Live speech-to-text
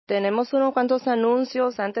Tenemos unos cuantos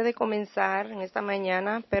anuncios antes de comenzar en esta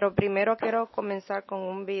mañana, pero primero quiero comenzar con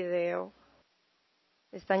un video.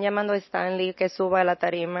 Están llamando a Stanley que suba a la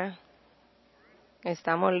tarima.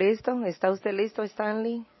 ¿Estamos listos? ¿Está usted listo,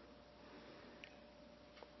 Stanley?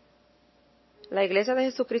 La Iglesia de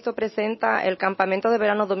Jesucristo presenta el Campamento de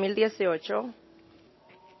Verano 2018.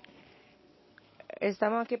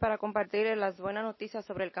 Estamos aquí para compartir las buenas noticias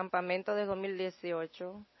sobre el Campamento de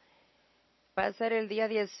 2018. Va a ser el día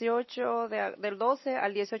 18 del 12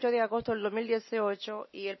 al 18 de agosto del 2018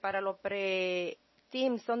 y para los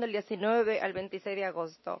pre-teams son del 19 al 26 de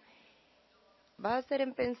agosto. Va a ser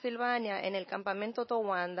en Pensilvania, en el campamento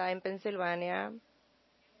Towanda, en Pensilvania.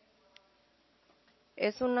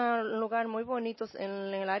 Es un lugar muy bonito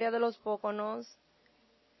en el área de los Poconos.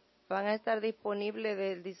 Van a estar disponibles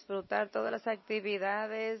de disfrutar todas las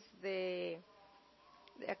actividades de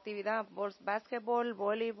actividad, básquetbol,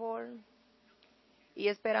 voleibol. Y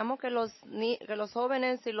esperamos que los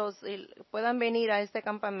jóvenes puedan venir a este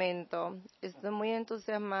campamento. Estoy muy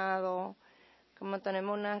entusiasmado, como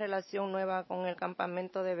tenemos una relación nueva con el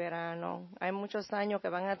campamento de verano. Hay muchos años que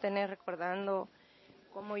van a tener recordando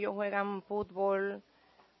cómo ellos juegan fútbol,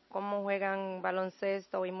 cómo juegan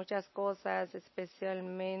baloncesto y muchas cosas,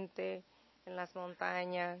 especialmente en las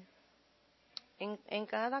montañas. En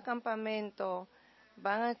cada campamento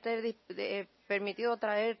van a estar permitido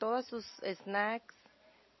traer todos sus snacks.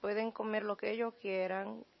 Pueden comer lo que ellos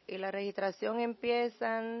quieran y la registración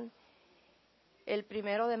empieza el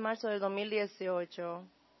 1 de marzo del 2018.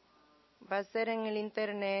 Va a ser en el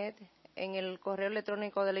internet, en el correo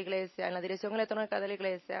electrónico de la iglesia, en la dirección electrónica de la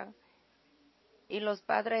iglesia. Y los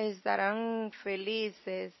padres estarán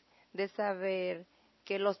felices de saber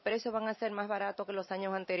que los precios van a ser más baratos que los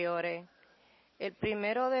años anteriores. El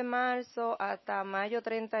 1 de marzo hasta mayo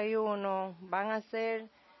 31 van a ser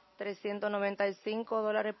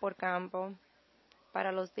 $395 por campo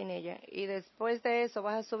para los teenagers. Y después de eso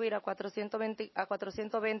vas a subir a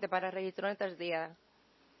 420 para registrar 3 días.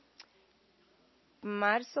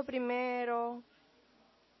 Marzo 1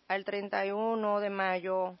 al 31 de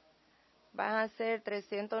mayo van a ser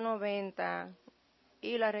 390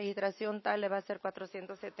 y la registración tarde va a ser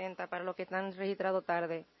 470 para los que están registrados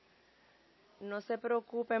tarde. No se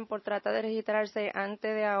preocupen por tratar de registrarse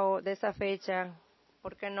antes de esa fecha,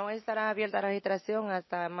 porque no estará abierta la registración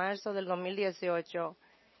hasta marzo del 2018.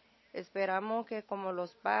 Esperamos que como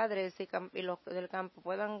los padres y los del campo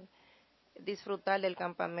puedan disfrutar del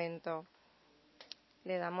campamento.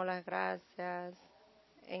 Le damos las gracias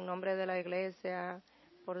en nombre de la iglesia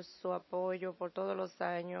por su apoyo por todos los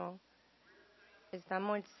años.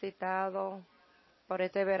 Estamos excitados por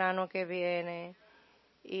este verano que viene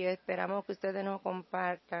y esperamos que ustedes nos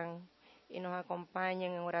compartan y nos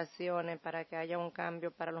acompañen en oraciones para que haya un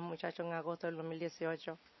cambio para los muchachos en agosto del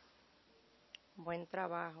 2018. Buen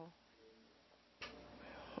trabajo.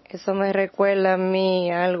 Eso me recuerda a mí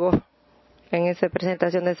algo en esa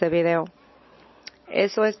presentación de ese video.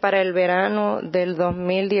 Eso es para el verano del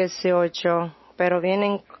 2018, pero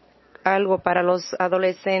vienen algo para los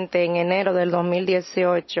adolescentes en enero del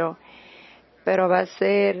 2018, pero va a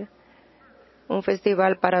ser un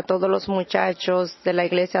festival para todos los muchachos de la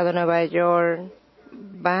iglesia de Nueva York.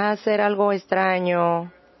 Va a ser algo extraño.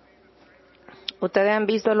 Ustedes han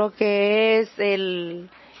visto lo que es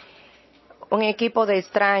un equipo de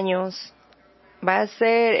extraños. Va a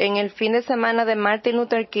ser en el fin de semana de Martin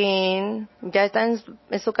Luther King. Ya está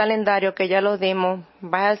en su calendario que ya lo dimos.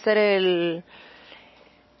 Va a ser en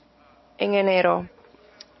enero.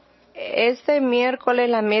 Este miércoles,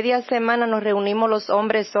 la media semana, nos reunimos los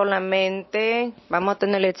hombres solamente. Vamos a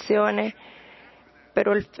tener lecciones.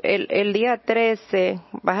 Pero el día 13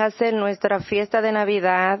 va a ser nuestra fiesta de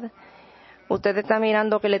Navidad. Ustedes están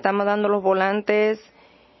mirando que le estamos dando los volantes.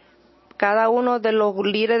 Cada uno de los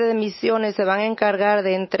líderes de misiones se van a encargar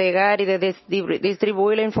de entregar y de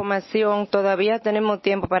distribuir la información. Todavía tenemos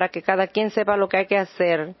tiempo para que cada quien sepa lo que hay que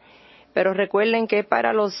hacer. Pero recuerden que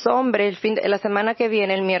para los hombres, la semana que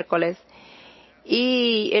viene, el miércoles,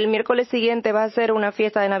 y el miércoles siguiente va a ser una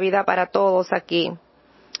fiesta de Navidad para todos aquí.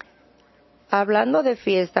 Hablando de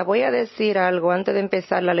fiesta, voy a decir algo antes de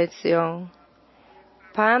empezar la lección.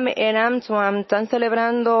 Pam y Antoine están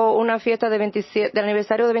celebrando una fiesta del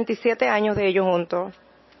aniversario de 27 años de ellos juntos.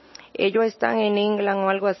 Ellos están en England o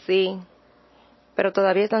algo así, pero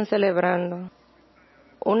todavía están celebrando.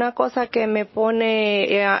 Una cosa que me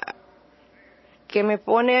pone a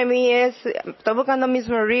mí estoy buscando a Miss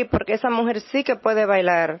Marie porque esa mujer sí que puede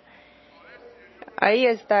bailar. Ahí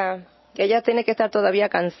está, ella tiene que estar todavía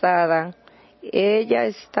cansada. Ella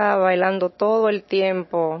está bailando todo el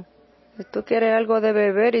tiempo. Tú quieres algo de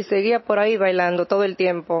beber y seguía por ahí bailando todo el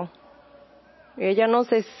tiempo. Y ella no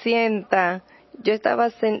se sienta. Yo estaba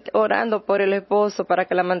orando por el esposo para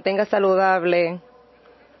que la mantenga saludable,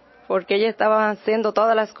 porque ella estaba haciendo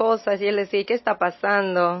todas las cosas y él decía, ¿qué está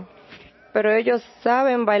pasando? Pero ellos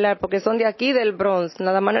saben bailar porque son de aquí del Bronx,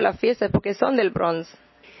 nada más en la fiesta es porque son del Bronx.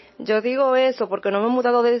 Yo digo eso porque nos hemos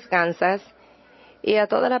mudado de Kansas y a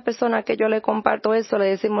todas las personas que yo le comparto eso le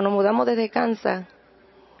decimos, nos mudamos desde Kansas.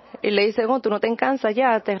 Y le dicen, oh, tú no te cansas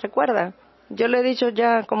ya, ¿te recuerdas? Yo le he dicho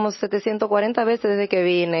ya como 740 veces desde que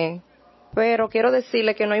vine, pero quiero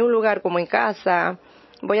decirle que no hay un lugar como en casa.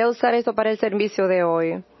 Voy a usar esto para el servicio de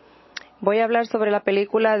hoy. Voy a hablar sobre la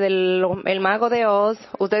película del El Mago de Oz.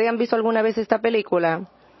 ¿Ustedes han visto alguna vez esta película?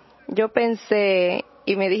 Yo pensé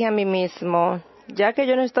y me dije a mí mismo, ya que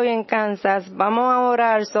yo no estoy en Kansas, vamos a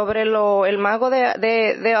orar sobre el Mago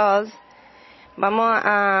de Oz. Vamos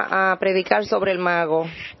a predicar sobre el mago.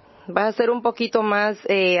 Va a ser un poquito más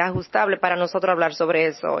ajustable para nosotros hablar sobre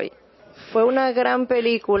eso hoy. Fue una gran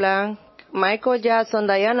película. Michael Jackson,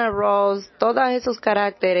 Diana Ross, todos esos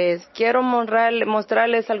caracteres. Quiero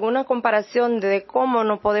mostrarles alguna comparación de cómo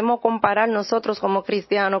nos podemos comparar nosotros como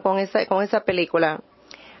cristianos con esa película.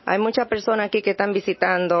 Hay muchas personas aquí que están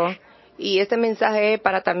visitando y este mensaje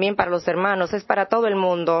es también para los hermanos, es para todo el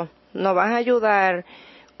mundo. Nos van a ayudar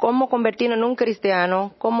cómo convertirnos en un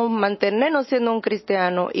cristiano, cómo mantenernos siendo un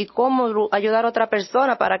cristiano y cómo ayudar a otra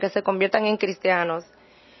persona para que se conviertan en cristianos.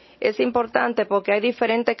 Es importante porque hay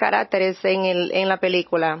diferentes caracteres en la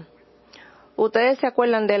película. ¿Ustedes se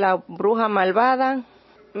acuerdan de la bruja malvada?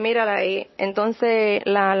 Mírala ahí. Entonces,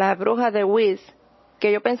 la bruja de Wiz,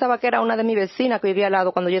 que yo pensaba que era una de mis vecinas que vivía al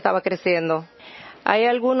lado cuando yo estaba creciendo. Hay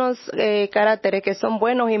algunos caracteres que son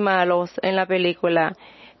buenos y malos en la película.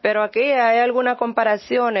 Pero aquí hay algunas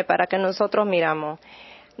comparaciones para que nosotros miramos.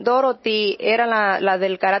 Dorothy era la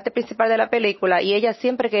del carácter principal de la película y ella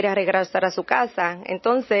siempre quería regresar a su casa.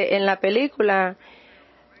 Entonces, en la película,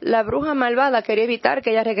 la bruja malvada quería evitar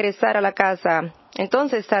que ella regresara a la casa.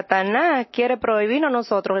 Entonces, Satanás quiere prohibirnos a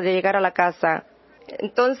nosotros de llegar a la casa.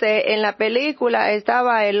 Entonces, en la película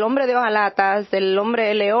estaba el hombre de hojalatas, el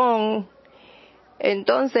hombre león.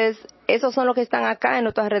 Entonces, esos son los que están acá en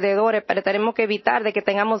nuestros alrededores, pero tenemos que evitar de que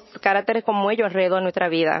tengamos caracteres como ellos alrededor de nuestra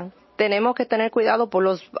vida. Tenemos que tener cuidado por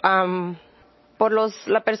las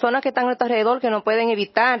personas que están a nuestro alrededor que no pueden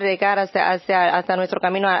evitar llegar hacia nuestro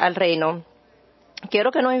camino al reino.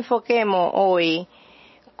 Quiero que nos enfoquemos hoy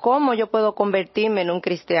cómo yo puedo convertirme en un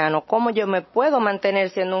cristiano, cómo yo me puedo mantener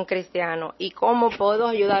siendo un cristiano y cómo puedo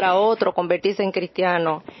ayudar a otro a convertirse en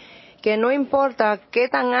cristiano. Que no importa qué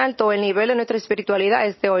tan alto el nivel de nuestra espiritualidad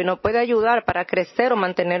esté hoy, nos puede ayudar para crecer o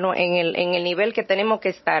mantenernos en el nivel que tenemos que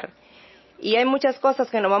estar. Y hay muchas cosas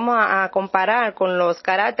que nos vamos a comparar con los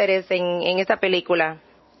caracteres en esta película.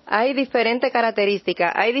 Hay diferentes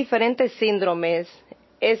características, hay diferentes síndromes.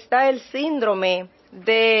 Está el síndrome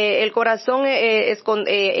del corazón, el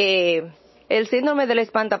síndrome del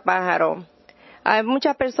espantapájaro. Hay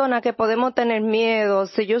muchas personas que podemos tener miedo.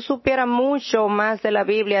 Si yo supiera mucho más de la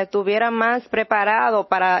Biblia, estuviera más preparado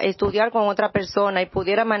para estudiar con otra persona y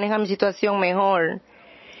pudiera manejar mi situación mejor.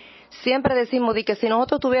 Siempre decimos de que si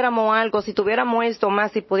nosotros tuviéramos algo, si tuviéramos esto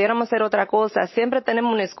más, si pudiéramos hacer otra cosa, siempre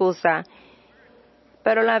tenemos una excusa.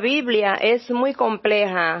 Pero la Biblia es muy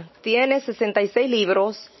compleja. Tiene 66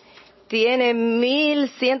 libros. Tiene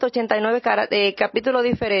 1189 capítulos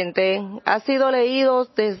diferentes. Ha sido leído,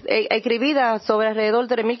 escribida sobre alrededor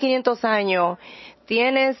de 1500 años.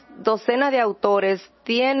 Tienes docenas de autores.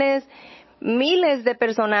 Tienes miles de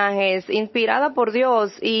personajes inspirada por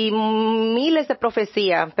Dios y miles de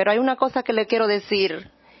profecías. Pero hay una cosa que le quiero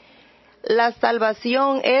decir. La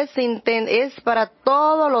salvación es para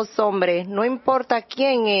todos los hombres, no importa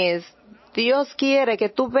quién es. Dios quiere que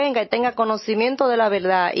tú vengas y tengas conocimiento de la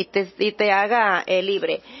verdad y te haga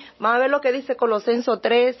libre. Vamos a ver lo que dice Colosenses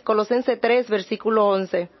 3, versículo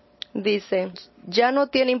 11. Dice, ya no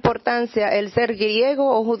tiene importancia el ser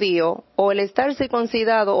griego o judío, o el estar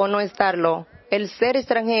circuncidado o no estarlo, el ser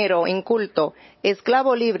extranjero, inculto,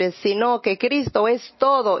 esclavo libre, sino que Cristo es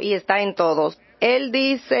todo y está en todos. Él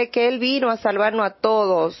dice que Él vino a salvarnos a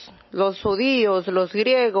todos, los judíos, los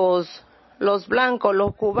griegos, los blancos,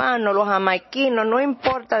 los cubanos, los jamaiquinos, no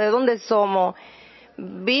importa de dónde somos,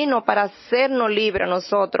 vino para hacernos libres a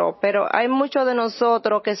nosotros. Pero hay muchos de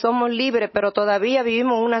nosotros que somos libres, pero todavía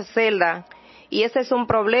vivimos en una celda. Y ese es un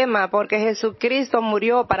problema, porque Jesucristo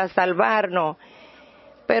murió para salvarnos.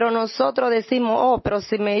 Pero nosotros decimos, oh, pero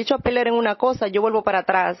si me he hecho pelear en una cosa, yo vuelvo para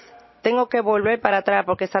atrás. Tengo que volver para atrás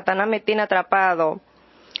porque Satanás me tiene atrapado.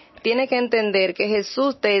 Tiene que entender que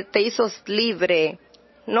Jesús te hizo libre.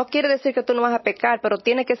 No quiere decir que tú no vas a pecar, pero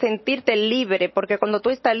tienes que sentirte libre, porque cuando tú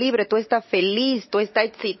estás libre, tú estás feliz, tú estás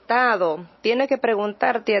excitado. Tienes que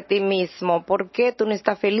preguntarte a ti mismo, ¿por qué tú no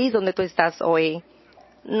estás feliz donde tú estás hoy?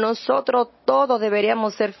 Nosotros todos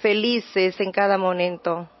deberíamos ser felices en cada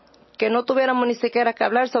momento. Que no tuviéramos ni siquiera que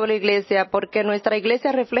hablar sobre la iglesia, porque nuestra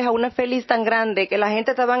iglesia refleja una feliz tan grande que la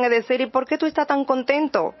gente te van a decir, ¿y por qué tú estás tan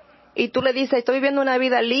contento? Y tú le dices, estoy viviendo una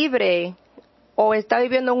vida libre, o está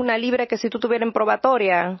viviendo una libre que si tú estuvieras en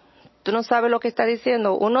probatoria. Tú no sabes lo que está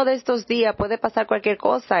diciendo. Uno de estos días puede pasar cualquier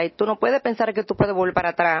cosa y tú no puedes pensar que tú puedes volver para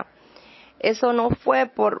atrás. Eso no fue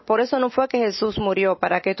por eso no fue que Jesús murió,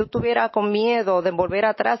 para que tú tuvieras con miedo de volver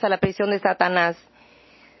atrás a la prisión de Satanás.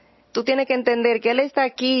 Tú tienes que entender que Él está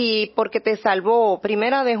aquí porque te salvó.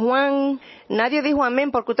 Primera de Juan, nadie dijo amén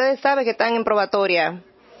porque ustedes saben que están en probatoria.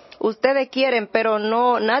 Ustedes quieren, pero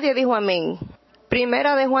no, nadie dijo amén.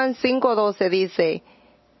 Primera de Juan 5:12 dice,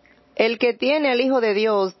 el que tiene al Hijo de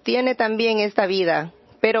Dios tiene también esta vida,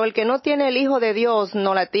 pero el que no tiene el Hijo de Dios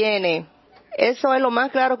no la tiene. Eso es lo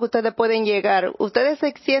más claro que ustedes pueden llegar. ¿Ustedes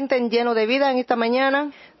se sienten llenos de vida en esta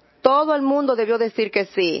mañana? Todo el mundo debió decir que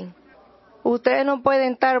sí. Ustedes no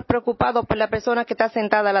pueden estar preocupados por la persona que está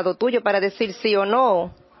sentada al lado tuyo para decir sí o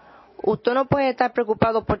no. Usted no puede estar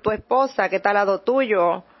preocupado por tu esposa que está al lado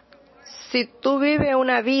tuyo. Si tú vives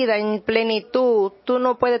una vida en plenitud, tú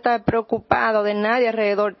no puedes estar preocupado de nadie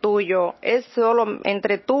alrededor tuyo. Es solo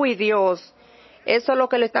entre tú y Dios. Eso es lo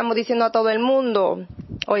que le estamos diciendo a todo el mundo.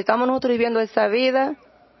 Hoy estamos nosotros viviendo esa vida.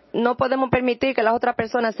 No podemos permitir que las otras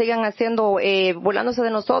personas sigan burlándose de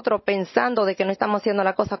nosotros, pensando de que no estamos haciendo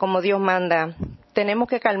la cosa como Dios manda. Tenemos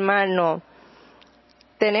que calmarnos.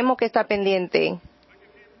 Tenemos que estar pendientes.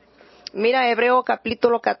 Mira Hebreo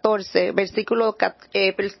capítulo 14,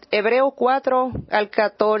 Hebreo 4 al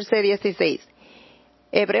 14, 16.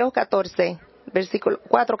 Hebreo 14, versículo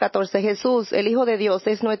 4, 14. Jesús, el Hijo de Dios,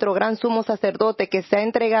 es nuestro gran sumo sacerdote que se ha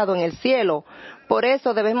entregado en el cielo. Por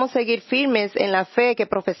eso debemos seguir firmes en la fe que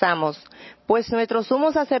profesamos, pues nuestro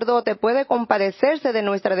sumo sacerdote puede compadecerse de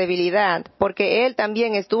nuestra debilidad, porque él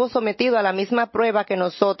también estuvo sometido a la misma prueba que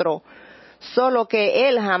nosotros, solo que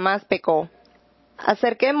él jamás pecó.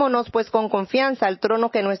 Acerquémonos pues con confianza al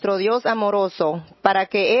trono que nuestro Dios amoroso, para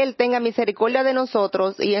que Él tenga misericordia de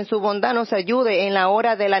nosotros y en su bondad nos ayude en la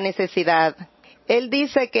hora de la necesidad. Él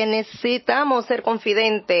dice que necesitamos ser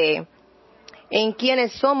confidentes en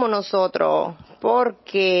quiénes somos nosotros, por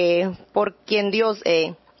quien Dios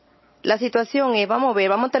es. La situación es, vamos a ver,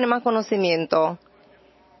 vamos a tener más conocimiento.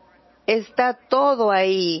 Está todo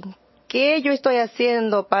ahí. ¿Qué yo estoy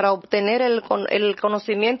haciendo para obtener el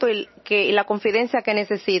conocimiento y la confidencia que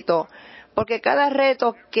necesito? Porque cada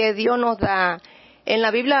reto que Dios nos da, en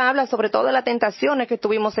la Biblia habla sobre todas las tentaciones que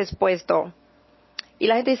estuvimos expuestos. Y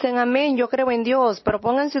la gente dice, amén, yo creo en Dios, pero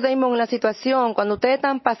pónganse ustedes mismos en la situación. Cuando ustedes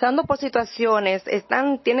están pasando por situaciones,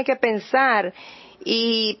 tienen que pensar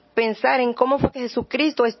en cómo fue que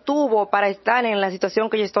Jesucristo estuvo para estar en la situación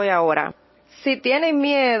que yo estoy ahora. Si tienen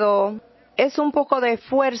miedo, es un poco de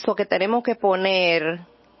esfuerzo que tenemos que poner,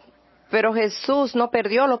 pero Jesús no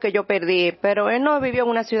perdió lo que yo perdí, pero Él no vivió en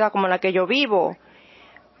una ciudad como la que yo vivo.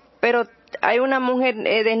 Pero hay una mujer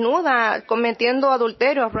desnuda cometiendo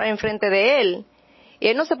adulterio enfrente de Él, y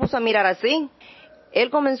Él no se puso a mirar así. Él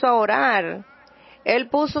comenzó a orar. Él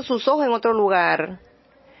puso sus ojos en otro lugar.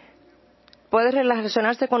 ¿Puede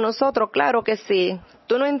relacionarse con nosotros? Claro que sí.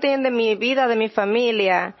 Tú no entiendes mi vida de mi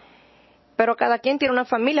familia, pero cada quien tiene una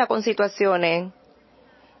familia con situaciones.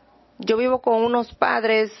 Yo vivo con unos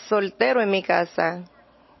padres solteros en mi casa,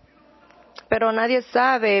 pero nadie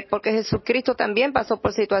sabe porque Jesucristo también pasó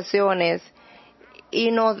por situaciones y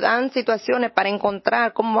nos dan situaciones para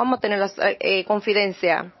encontrar cómo vamos a tener la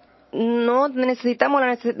confidencia. No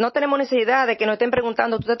tenemos necesidad de que nos estén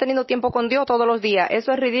preguntando, ¿tú estás teniendo tiempo con Dios todos los días?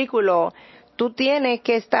 Eso es ridículo. Tú tienes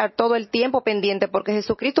que estar todo el tiempo pendiente porque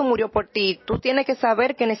Jesucristo murió por ti. Tú tienes que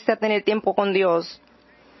saber que necesitas tener tiempo con Dios.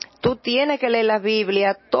 Tú tienes que leer la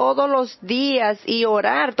Biblia todos los días y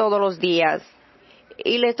orar todos los días.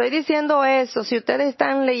 Y le estoy diciendo eso, si ustedes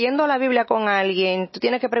están leyendo la Biblia con alguien, tú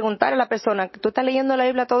tienes que preguntar a la persona, ¿tú estás leyendo la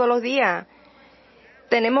Biblia todos los días?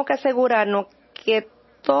 Tenemos que asegurarnos que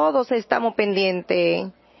todos estamos pendientes,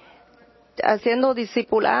 haciendo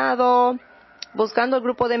discipulado, buscando el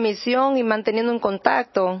grupo de misión y manteniendo en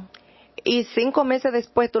contacto. Y 5 meses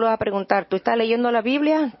después tú le vas a preguntar, ¿tú estás leyendo la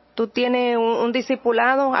Biblia? ¿Tú tienes un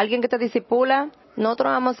discipulado, alguien que te discipula?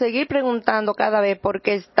 Nosotros vamos a seguir preguntando cada vez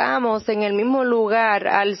porque estamos en el mismo lugar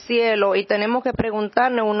al cielo y tenemos que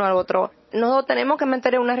preguntarnos uno al otro. Nosotros tenemos que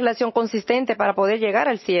mantener una relación consistente para poder llegar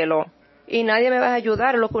al cielo. Y nadie me va a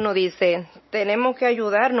ayudar lo que uno dice. Tenemos que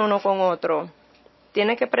ayudarnos uno con otro.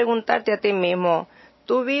 Tienes que preguntarte a ti mismo,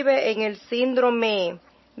 Tú vives en el síndrome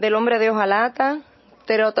del hombre de hojalata,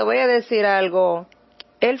 pero te voy a decir algo.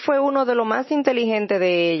 Él fue uno de los más inteligentes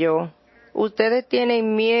de ellos. Ustedes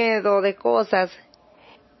tienen miedo de cosas,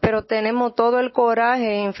 pero tenemos todo el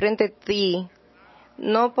coraje enfrente de ti.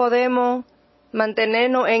 No podemos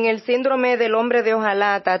mantenernos en el síndrome del hombre de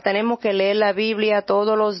hojalata. Tenemos que leer la Biblia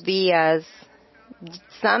todos los días.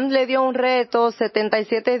 Sam le dio un reto,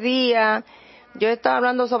 77 días. Yo estaba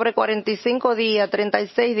hablando sobre 45 días,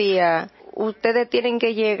 36 días. Ustedes tienen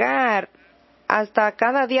que llegar hasta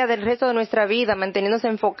cada día del resto de nuestra vida manteniéndose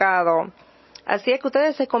enfocados. Así es que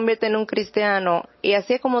ustedes se convierten en un cristiano y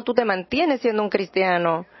así es como tú te mantienes siendo un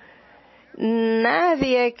cristiano.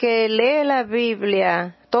 Nadie que lee la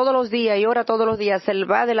Biblia todos los días y ora todos los días se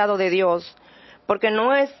va del lado de Dios, porque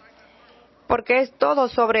es todo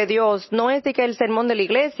sobre Dios, no es de que el sermón de la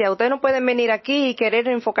iglesia. Ustedes no pueden venir aquí y querer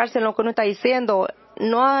enfocarse en lo que uno está diciendo,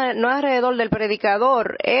 no alrededor del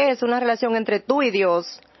predicador, es una relación entre tú y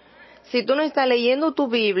Dios. Si tú no estás leyendo tu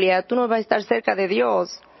Biblia, tú no vas a estar cerca de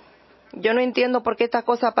Dios. Yo no entiendo por qué estas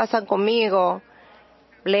cosas pasan conmigo.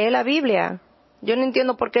 Lee la Biblia. Yo no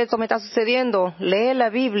entiendo por qué esto me está sucediendo. Lee la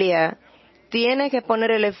Biblia. Tienes que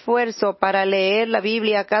poner el esfuerzo para leer la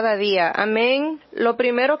Biblia cada día. Amén. Lo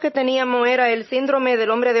primero que teníamos era el síndrome del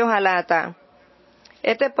hombre de hojalata.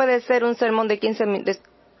 Este puede ser un sermón de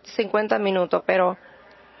 50 minutos, pero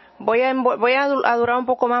voy a durar un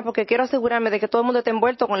poco más porque quiero asegurarme de que todo el mundo esté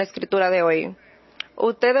envuelto con la escritura de hoy.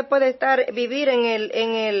 Ustedes pueden vivir en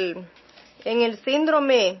el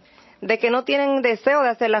síndrome de que no tienen deseo de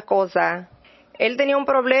hacer las cosas. Él tenía un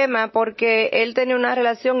problema porque él tenía una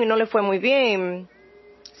relación y no le fue muy bien.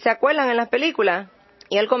 ¿Se acuerdan en las películas?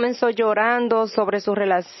 Y él comenzó llorando sobre su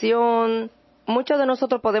relación. Muchos de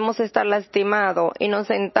nosotros podemos estar lastimados y nos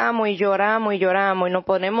sentamos y lloramos y nos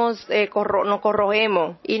ponemos, nos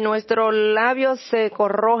corrogemos y nuestros labios se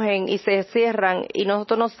corrogen y se cierran y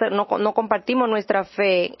nosotros no compartimos nuestra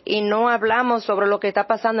fe y no hablamos sobre lo que está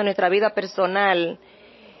pasando en nuestra vida personal.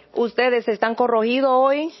 ¿Ustedes están corrogidos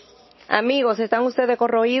hoy? Amigos, ¿están ustedes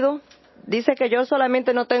corroídos? Dice que yo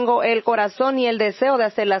solamente no tengo el corazón ni el deseo de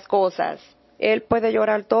hacer las cosas. Él puede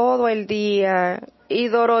llorar todo el día. Y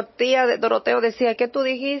Doroteo decía, ¿qué tú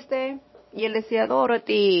dijiste? Y él decía,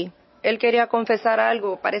 Dorothy. Él quería confesar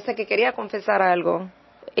algo, parece que quería confesar algo.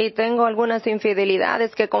 Y tengo algunas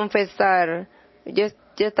infidelidades que confesar. Yo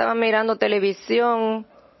estaba mirando televisión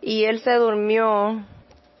y él se durmió.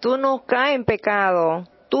 Tú no caes en pecado.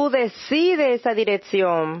 Tú decides esa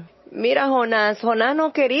dirección. Mira Jonás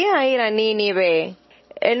no quería ir a Nínive.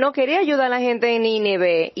 Él no quería ayudar a la gente en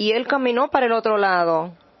Nínive y él caminó para el otro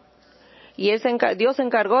lado. Y Dios se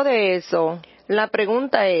encargó de eso. La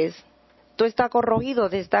pregunta es, ¿tú estás corroído?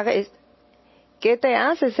 ¿Qué te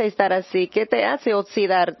hace estar así? ¿Qué te hace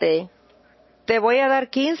oxidarte? Te voy a dar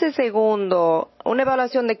 15 segundos, una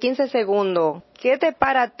evaluación de 15 segundos. ¿Qué te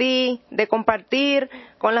para a ti de compartir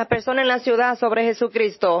con las personas en la ciudad sobre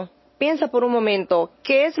Jesucristo? Piensa por un momento,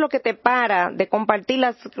 ¿qué es lo que te para de compartir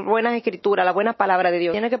las buenas escrituras, la buena palabra de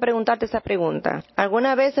Dios? Tienes que preguntarte esa pregunta.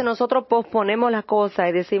 Algunas veces nosotros posponemos las cosas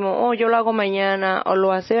y decimos, yo lo hago mañana o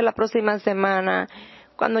lo haré la próxima semana.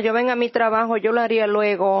 Cuando yo venga a mi trabajo, yo lo haría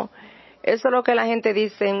luego. Eso es lo que la gente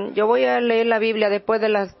dice. Yo voy a leer la Biblia después de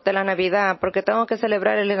la Navidad porque tengo que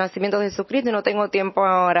celebrar el nacimiento de Jesucristo y no tengo tiempo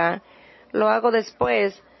ahora. Lo hago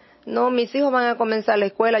después. No, mis hijos van a comenzar la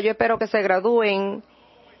escuela, yo espero que se gradúen.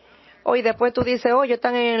 Y después tú dices, yo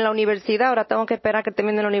están en la universidad, ahora tengo que esperar que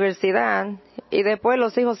termine la universidad. Y después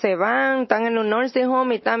los hijos se van, están en un nursing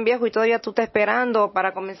home y están viejos y todavía tú estás esperando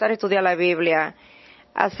para comenzar a estudiar la Biblia.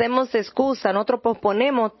 Hacemos excusas, nosotros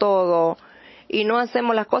posponemos todo y no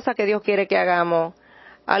hacemos las cosas que Dios quiere que hagamos.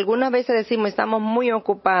 Algunas veces decimos, estamos muy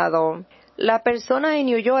ocupados. Las personas en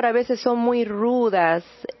New York a veces son muy rudas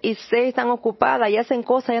y están ocupadas y hacen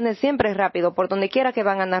cosas y andan siempre rápido, por donde quiera que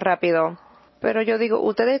van a andar rápido. Pero yo digo,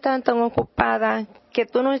 ustedes están tan ocupadas que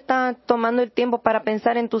tú no estás tomando el tiempo para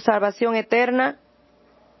pensar en tu salvación eterna.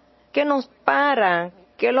 ¿Qué nos para?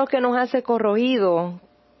 ¿Qué es lo que nos hace corroído?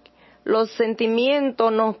 Los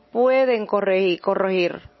sentimientos nos pueden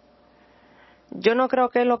corregir. Yo no creo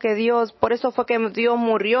que es lo que Dios, por eso fue que Dios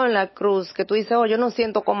murió en la cruz, que tú dices, yo no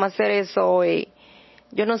siento cómo hacer eso hoy.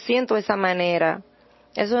 Yo no siento esa manera.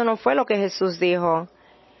 Eso no fue lo que Jesús dijo.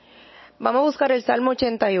 Vamos a buscar el Salmo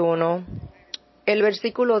 81. El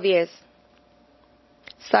versículo 10.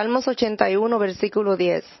 Salmos 81, versículo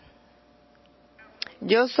 10.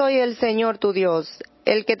 Yo soy el Señor tu Dios,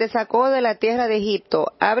 el que te sacó de la tierra de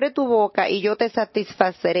Egipto. Abre tu boca y yo te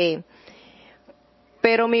satisfaceré.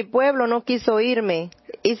 Pero mi pueblo no quiso oírme.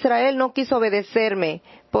 Israel no quiso obedecerme.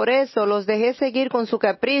 Por eso los dejé seguir con su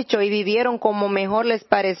capricho y vivieron como mejor les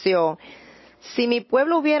pareció. Si mi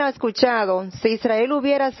pueblo hubiera escuchado, si Israel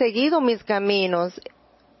hubiera seguido mis caminos,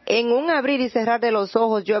 en un abrir y cerrar de los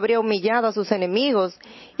ojos yo habría humillado a sus enemigos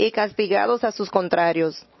y castigados a sus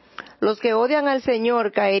contrarios. Los que odian al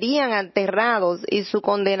Señor caerían aterrados y su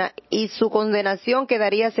condenación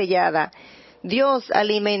quedaría sellada. Dios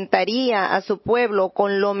alimentaría a su pueblo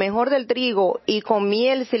con lo mejor del trigo y con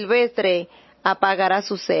miel silvestre apagará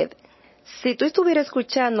su sed. Si tú estuvieras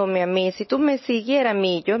escuchándome a mí, si tú me siguieras a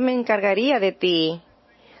mí, yo me encargaría de ti.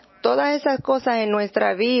 Todas esas cosas en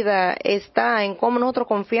nuestra vida está en cómo nosotros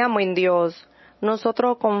confiamos en Dios.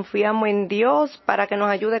 Nosotros confiamos en Dios para que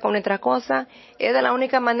nos ayude con nuestras cosas. Es de la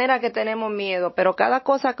única manera que tenemos miedo. Pero cada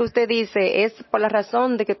cosa que usted dice es por la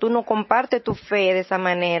razón de que tú no compartes tu fe de esa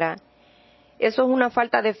manera. Eso es una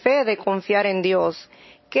falta de fe, de confiar en Dios.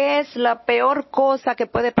 ¿Qué es la peor cosa que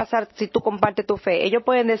puede pasar si tú compartes tu fe? Ellos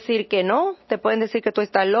pueden decir que no, te pueden decir que tú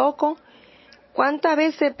estás loco. ¿Cuántas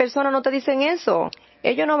veces personas no te dicen eso?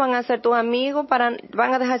 Ellos no van a ser tus amigos,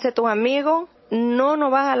 van a dejar de ser tus amigos. No nos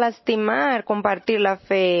vas a lastimar compartir la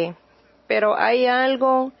fe. Pero hay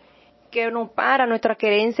algo que nos para nuestra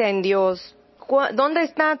creencia en Dios. ¿Dónde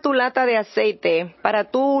está tu lata de aceite para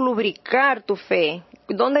tú lubricar tu fe?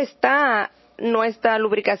 ¿Dónde está nuestra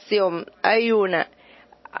lubricación? Hay una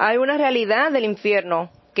realidad del infierno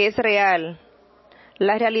que es real.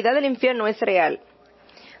 La realidad del infierno es real.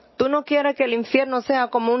 Tú no quieres que el infierno sea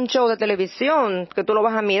como un show de televisión, que tú lo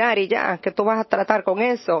vas a mirar y ya, que tú vas a tratar con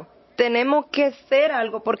eso. Tenemos que hacer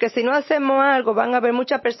algo, porque si no hacemos algo, van a haber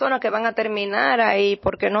muchas personas que van a terminar ahí,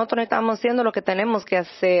 porque nosotros no estamos haciendo lo que tenemos que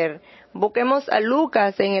hacer. Busquemos a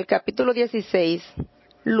Lucas en el capítulo 16.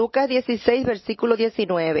 Lucas 16, versículo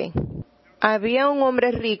 19. Había un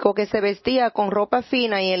hombre rico que se vestía con ropa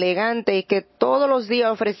fina y elegante y que todos los días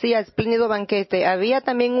ofrecía espléndido banquete. Había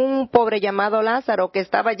también un pobre llamado Lázaro que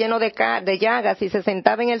estaba lleno de llagas y se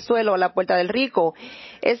sentaba en el suelo a la puerta del rico.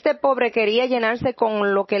 Este pobre quería llenarse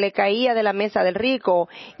con lo que le caía de la mesa del rico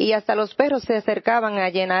y hasta los perros se acercaban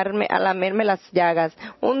a lamerme las llagas.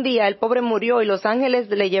 Un día el pobre murió y los ángeles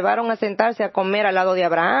le llevaron a sentarse a comer al lado de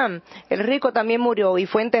Abraham. El rico también murió y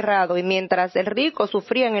fue enterrado, y mientras el rico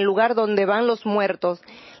sufría en el lugar donde van los muertos,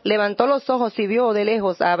 levantó los ojos y vio de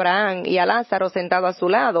lejos a Abraham y a Lázaro sentado a su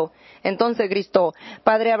lado. Entonces gritó: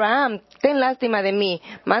 Padre Abraham, ten lástima de mí,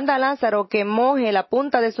 manda a Lázaro que moje la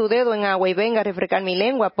punta de su dedo en agua y venga a refrescar mi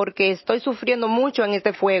lengua, porque estoy sufriendo mucho en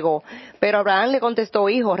este fuego. Pero Abraham le contestó: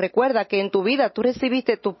 Hijo, recuerda que en tu vida tú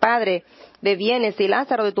recibiste tu padre de bienes y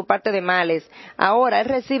Lázaro de tu parte de males. Ahora él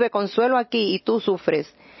recibe consuelo aquí y tú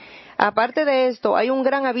sufres. Aparte de esto, hay un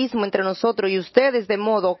gran abismo entre nosotros y ustedes, de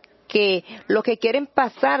modo que los que quieren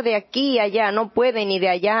pasar de aquí a allá no pueden, y de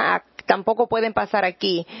allá tampoco pueden pasar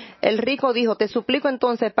aquí. El rico dijo: Te suplico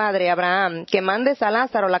entonces, padre Abraham, que mandes a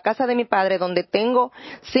Lázaro a la casa de mi padre, donde tengo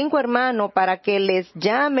 5 hermanos, para que les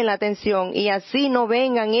llame la atención y así no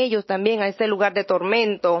vengan ellos también a este lugar de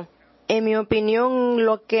tormento. En mi opinión,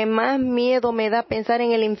 lo que más miedo me da pensar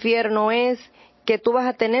en el infierno es que tú vas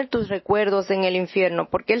a tener tus recuerdos en el infierno,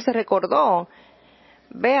 porque él se recordó.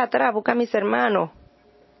 Ve atrás, busca a mis hermanos.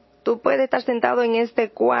 Tú puedes estar sentado en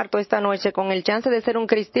este cuarto esta noche con el chance de ser un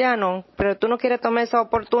cristiano, pero tú no quieres tomar esa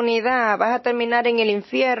oportunidad. Vas a terminar en el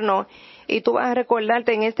infierno y tú vas a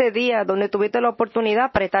recordarte en este día donde tuviste la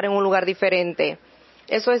oportunidad para estar en un lugar diferente.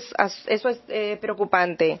 Eso es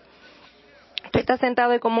preocupante. Tú estás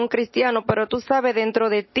sentado ahí como un cristiano, pero tú sabes dentro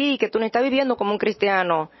de ti que tú no estás viviendo como un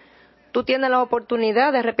cristiano. Tú tienes la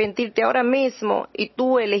oportunidad de arrepentirte ahora mismo y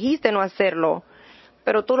tú elegiste no hacerlo.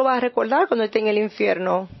 Pero tú lo vas a recordar cuando estés en el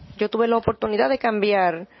infierno. Yo tuve la oportunidad de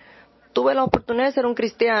cambiar. Tuve la oportunidad de ser un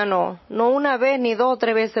cristiano. No una vez, ni 2 o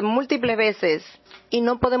 3 veces, múltiples veces. Y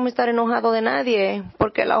no podemos estar enojados de nadie,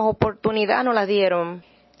 porque la oportunidad nos la dieron.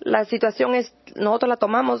 La situación es, ¿nosotros la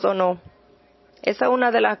tomamos o no? Esa es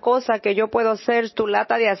una de las cosas que yo puedo hacer, tu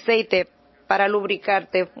lata de aceite para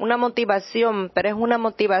lubricarte. Una motivación, pero es una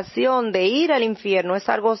motivación de ir al infierno. Es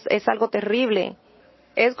algo terrible.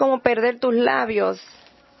 Es como perder tus labios.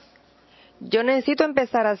 Yo necesito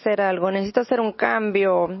empezar a hacer algo, necesito hacer un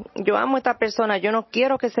cambio. Yo amo a esta persona, yo no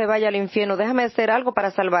quiero que se vaya al infierno. Déjame hacer algo para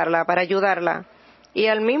salvarla, para ayudarla. Y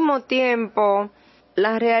al mismo tiempo,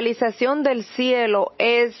 la realización del cielo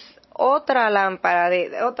es otra lámpara,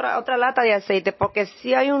 otra lata de aceite, porque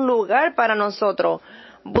si hay un lugar para nosotros.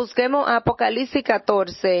 Busquemos Apocalipsis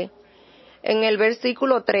 14, en el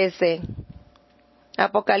versículo 13.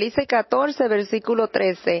 Apocalipsis 14, versículo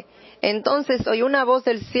 13. Entonces oí una voz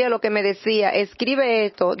del cielo que me decía: escribe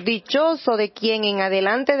esto: dichoso de quien en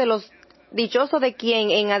adelante de los Dichoso de quien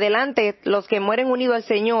en adelante los que mueren unidos al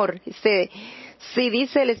Señor, si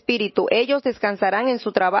dice el Espíritu, ellos descansarán en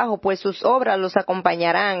su trabajo, pues sus obras los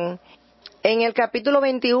acompañarán. En el capítulo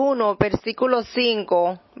 21, versículo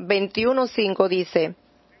 5, 21:5 dice,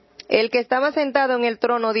 el que estaba sentado en el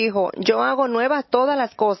trono dijo, yo hago nuevas todas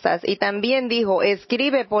las cosas. Y también dijo,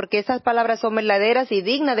 escribe porque esas palabras son verdaderas y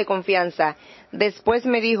dignas de confianza. Después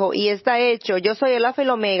me dijo, y está hecho, yo soy el Alfa y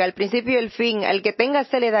el Omega, el principio y el fin. Al que tenga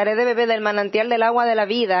sed le daré de beber del manantial del agua de la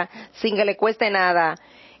vida, sin que le cueste nada.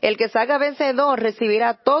 El que salga vencedor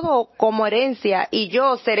recibirá todo como herencia, y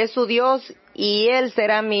yo seré su Dios, y él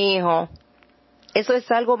será mi hijo. Eso es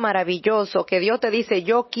algo maravilloso, que Dios te dice,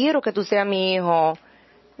 yo quiero que tú seas mi hijo.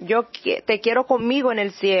 Yo te quiero conmigo en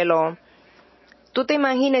el cielo. ¿Tú te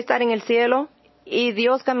imaginas estar en el cielo y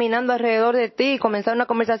Dios caminando alrededor de ti y comenzar una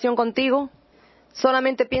conversación contigo?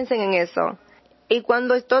 Solamente piensen en eso. Y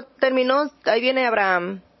cuando esto terminó, ahí viene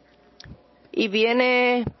Abraham y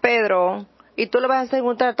viene Pedro y tú le vas a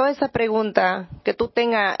preguntar todas esas preguntas que tú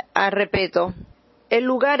tengas al respeto.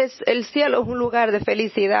 El cielo es un lugar de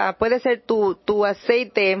felicidad. Puede ser tu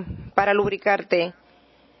aceite para lubricarte.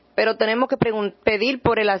 Pero tenemos que pedir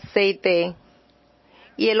por el aceite.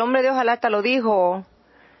 Y el hombre de hojalata lo dijo,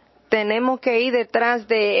 tenemos que ir detrás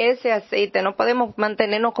de ese aceite, no podemos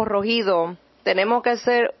mantenernos corrojidos. Tenemos que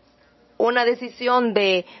hacer una decisión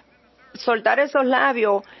de soltar esos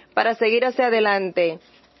labios para seguir hacia adelante.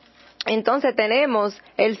 Entonces tenemos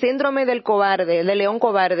el síndrome del cobarde, del león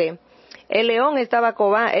cobarde. El león estaba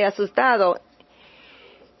asustado.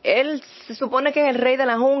 Él se supone que es el rey de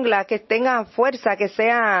la jungla, que tenga fuerza, que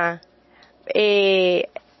sea,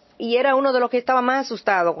 y era uno de los que estaba más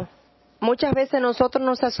asustado. Muchas veces nosotros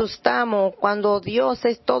nos asustamos cuando Dios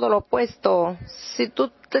es todo lo opuesto. Si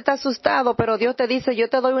tú te estás asustado, pero Dios te dice, yo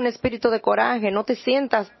te doy un espíritu de coraje, no te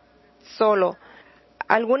sientas solo.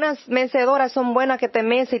 Algunas mecedoras son buenas que te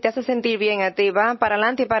mecen y te hacen sentir bien a ti, van para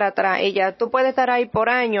adelante y para atrás. Tú puedes estar ahí por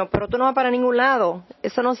años, pero tú no vas para ningún lado.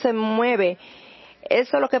 Eso no se mueve.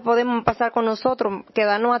 Eso es lo que podemos pasar con nosotros,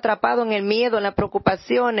 quedarnos atrapados en el miedo, en las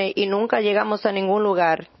preocupaciones y nunca llegamos a ningún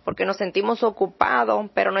lugar, porque nos sentimos ocupados,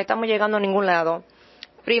 pero no estamos llegando a ningún lado.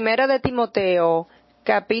 Primera de Timoteo,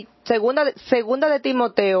 segunda de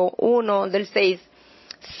Timoteo 1 del 6,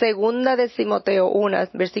 segunda de Timoteo 1,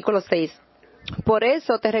 versículo 6. Por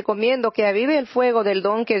eso te recomiendo que avive el fuego del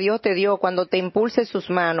don que Dios te dio cuando te impulse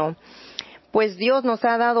sus manos. Pues Dios nos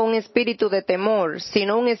ha dado un espíritu de temor,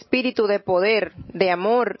 sino un espíritu de poder, de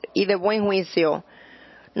amor y de buen juicio.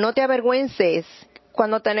 No te avergüences.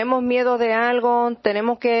 Cuando tenemos miedo de algo,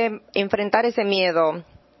 tenemos que enfrentar ese miedo.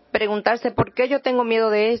 Preguntarse, ¿por qué yo tengo miedo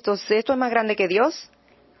de esto? ¿Si esto es más grande que Dios?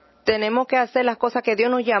 Tenemos que hacer las cosas que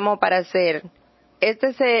Dios nos llamó para hacer. Este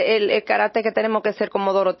es el carácter que tenemos que hacer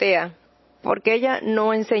como Dorotea. Porque ella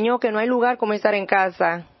nos enseñó que no hay lugar como estar en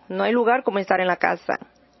casa. No hay lugar como estar en la casa.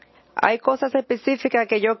 Hay cosas específicas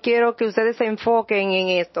que yo quiero que ustedes se enfoquen en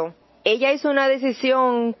esto. Ella hizo una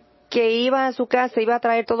decisión que iba a su casa, iba a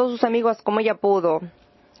traer todos sus amigos como ella pudo.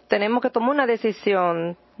 Tenemos que tomar una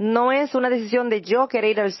decisión. No es una decisión de yo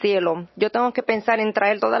querer ir al cielo. Yo tengo que pensar en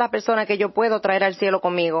traer todas las personas que yo puedo traer al cielo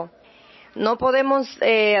conmigo. No podemos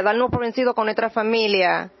darnos por vencido con nuestra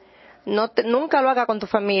familia. Nunca lo haga con tu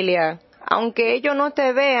familia. Aunque ellos no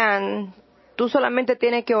te vean, tú solamente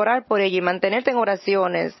tienes que orar por ellos y mantenerte en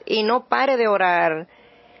oraciones. Y no pare de orar.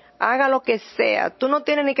 Haga lo que sea. Tú no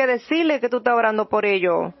tienes ni que decirle que tú estás orando por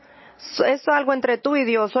ellos. Eso es algo entre tú y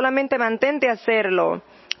Dios. Solamente mantente a hacerlo.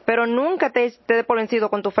 Pero nunca te dé por vencido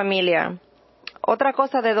con tu familia. Otra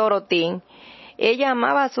cosa de Dorothy. Ella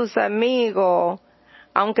amaba a sus amigos,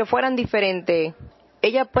 aunque fueran diferentes.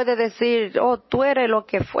 Ella puede decir, oh, tú eres lo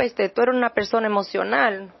que fuiste. Tú eres una persona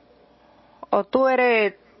emocional. O tú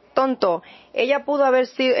eres tonto. Ella pudo haber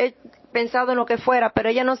pensado en lo que fuera, pero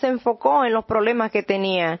ella no se enfocó en los problemas que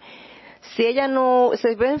tenía. Si ella no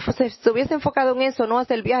se hubiese enfocado en eso, no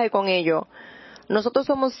hace el viaje con ellos. Nosotros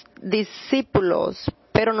somos discípulos,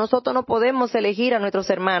 pero nosotros no podemos elegir a nuestros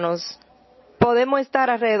hermanos. Podemos estar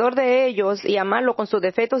alrededor de ellos y amarlos con sus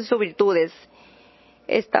defectos y sus virtudes.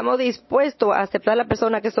 Estamos dispuestos a aceptar a las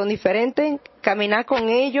personas que son diferentes, caminar con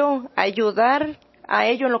ellos, ayudar a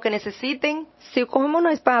ellos en lo que necesiten. Si cogemos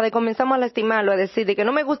una espada y comenzamos a lastimarlo, a decir de que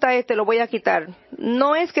no me gusta lo voy a quitar.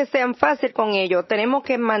 No es que sean fácil con ellos, tenemos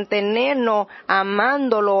que mantenernos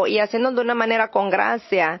amándolo y haciéndolo de una manera con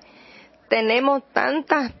gracia. Tenemos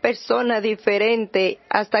tantas personas diferentes,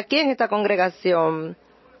 hasta aquí en esta congregación,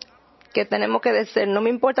 que tenemos que decir, no me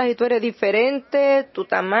importa si tú eres diferente, tu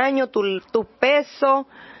tamaño, tu peso,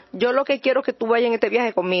 yo lo que quiero es que tú vayas en este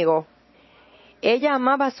viaje conmigo. Ella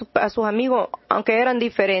amaba a sus amigos, aunque eran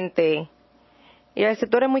diferentes. Y él dice,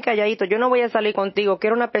 tú eres muy calladito, yo no voy a salir contigo,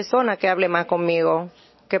 quiero una persona que hable más conmigo,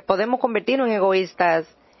 que podemos convertirnos en egoístas.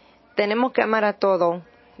 Tenemos que amar a todo.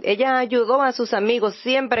 Ella ayudó a sus amigos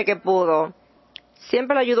siempre que pudo.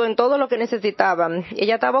 Siempre le ayudó en todo lo que necesitaban.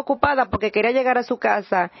 Ella estaba ocupada porque quería llegar a su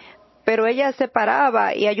casa, pero ella se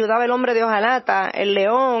paraba y ayudaba al hombre de hojalata, el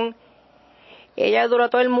león. Ella ayudó a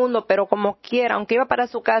todo el mundo, pero como quiera, aunque iba para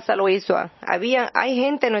su casa, lo hizo. Hay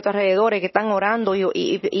gente en nuestros alrededores que están orando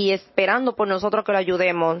y esperando por nosotros que lo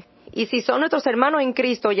ayudemos. Y si son nuestros hermanos en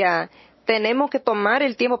Cristo ya, tenemos que tomar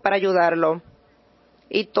el tiempo para ayudarlo.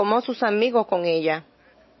 Y tomó a sus amigos con ella.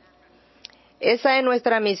 Esa es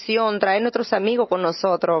nuestra misión, traer nuestros amigos con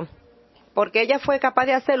nosotros. Porque ella fue capaz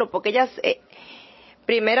de hacerlo, porque ella,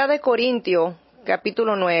 Primera de Corintios,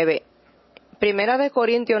 capítulo 9. Primera de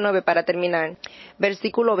Corintios 9, para terminar,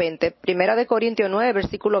 versículo 20. Primera de Corintios 9,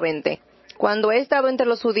 versículo 20. Cuando he estado entre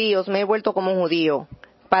los judíos, me he vuelto como un judío,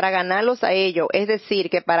 para ganarlos a ellos. Es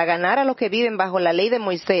decir, que para ganar a los que viven bajo la ley de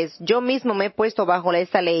Moisés, yo mismo me he puesto bajo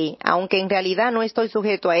esa ley, aunque en realidad no estoy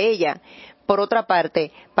sujeto a ella. Por otra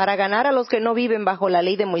parte, para ganar a los que no viven bajo la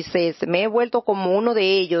ley de Moisés, me he vuelto como uno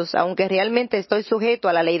de ellos, aunque realmente estoy sujeto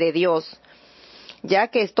a la ley de Dios, ya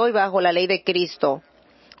que estoy bajo la ley de Cristo.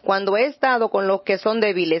 Cuando he estado con los que son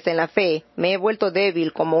débiles en la fe, me he vuelto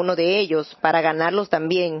débil como uno de ellos para ganarlos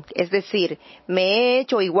también. Es decir, me he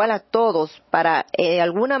hecho igual a todos para de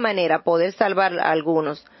alguna manera poder salvar a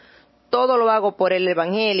algunos. Todo lo hago por el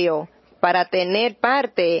Evangelio, para tener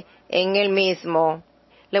parte en él mismo.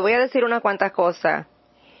 Le voy a decir unas cuantas cosas.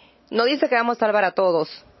 No dice que vamos a salvar a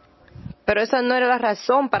todos, pero esa no era la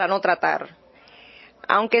razón para no tratar.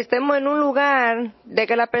 Aunque estemos en un lugar de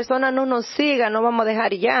que la persona no nos siga, no vamos a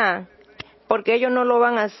dejar ya, porque ellos no lo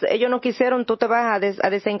van a hacer, ellos no quisieron, tú te vas a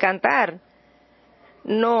desencantar.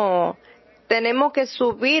 No, tenemos que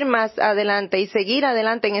subir más adelante y seguir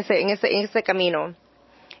adelante en ese camino.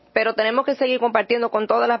 Pero tenemos que seguir compartiendo con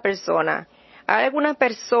todas las personas. Hay algunas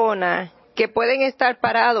personas que pueden estar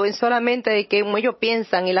parados en solamente de que como ellos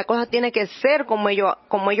piensan y la cosa tiene que ser como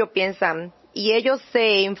ellos piensan. Y ellos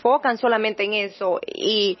se enfocan solamente en eso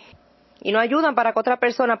y no ayudan para que otras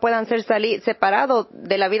personas puedan salir separados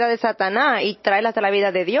de la vida de Satanás y traerlas hasta la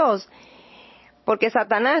vida de Dios. Porque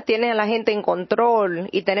Satanás tiene a la gente en control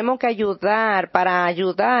y tenemos que ayudar para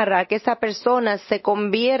ayudar a que esa persona se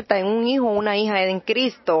convierta en un hijo o una hija en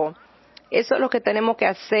Cristo. Eso es lo que tenemos que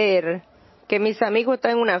hacer. Que mis amigos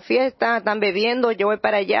están en una fiesta, están bebiendo, yo voy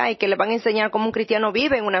para allá y que les van a enseñar cómo un cristiano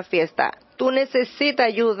vive en una fiesta. Tú necesitas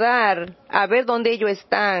ayudar a ver dónde ellos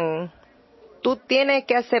están. Tú tienes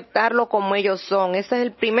que aceptarlo como ellos son. Ese es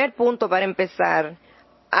el primer punto para empezar.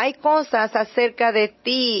 Hay cosas acerca de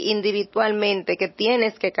ti individualmente que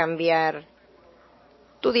tienes que cambiar.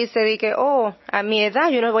 Tú dices que, a mi edad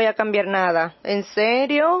yo no voy a cambiar nada. ¿En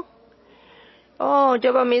serio?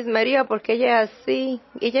 Yo veo a Miss María porque ella es así.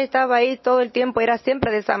 Ella estaba ahí todo el tiempo, era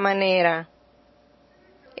siempre de esa manera.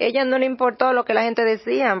 Ella no le importó lo que la gente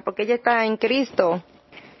decía, porque ella está en Cristo.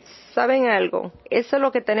 ¿Saben algo? Eso es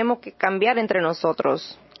lo que tenemos que cambiar entre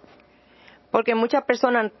nosotros. Porque muchas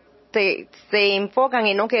personas se enfocan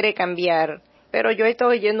en no querer cambiar. Pero yo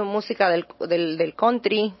estoy oyendo música del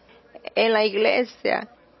country en la iglesia.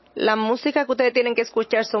 La música que ustedes tienen que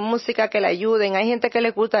escuchar son música que le ayuden. Hay gente que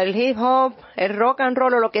le gusta el hip hop, el rock and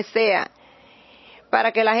roll o lo que sea.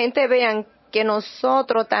 Para que la gente vean que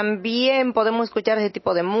nosotros también podemos escuchar ese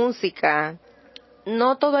tipo de música.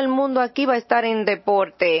 No todo el mundo aquí va a estar en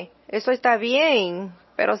deporte. Eso está bien.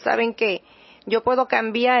 Pero ¿saben qué? Yo puedo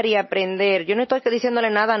cambiar y aprender. Yo no estoy diciéndole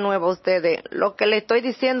nada nuevo a ustedes. Lo que le estoy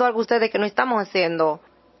diciendo algo a ustedes que no estamos haciendo.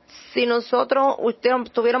 Si nosotros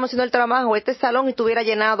estuviéramos haciendo el trabajo, este salón estuviera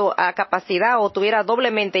llenado a capacidad o estuviera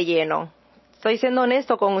doblemente lleno. Estoy siendo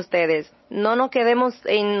honesto con ustedes. No nos quedemos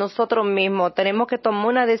en nosotros mismos. Tenemos que tomar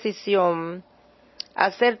una decisión.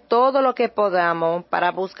 Hacer todo lo que podamos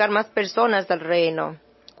para buscar más personas del reino.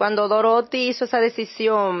 Cuando Dorothy hizo esa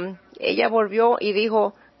decisión, ella volvió y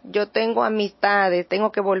dijo, yo tengo amistades,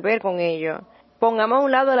 tengo que volver con ellos. Pongamos a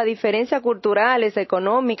un lado las diferencias culturales,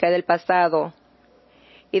 económicas del pasado.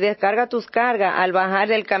 Y descarga tus cargas al bajar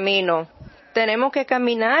del camino. Tenemos que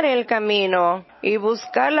caminar en el camino y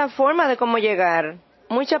buscar la forma de cómo llegar.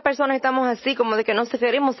 Muchas personas estamos así, como de que no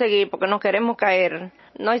queremos seguir porque no queremos caer.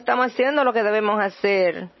 No estamos haciendo lo que debemos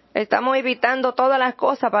hacer. Estamos evitando todas las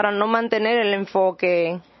cosas para no mantener el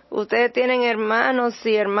enfoque. Ustedes tienen hermanos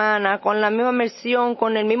y hermanas con la misma misión,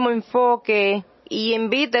 con el mismo enfoque. Y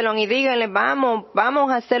invítenlos y díganle,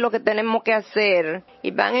 vamos a hacer lo que tenemos que hacer.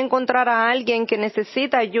 Y van a encontrar a alguien que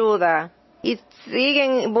necesita ayuda. Y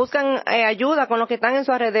buscan ayuda con los que están en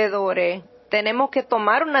sus alrededores. Tenemos que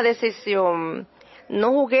tomar una decisión.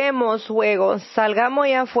 No juguemos juegos, salgamos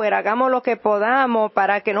allá afuera, hagamos lo que podamos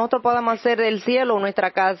para que nosotros podamos hacer del cielo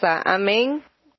nuestra casa. Amén.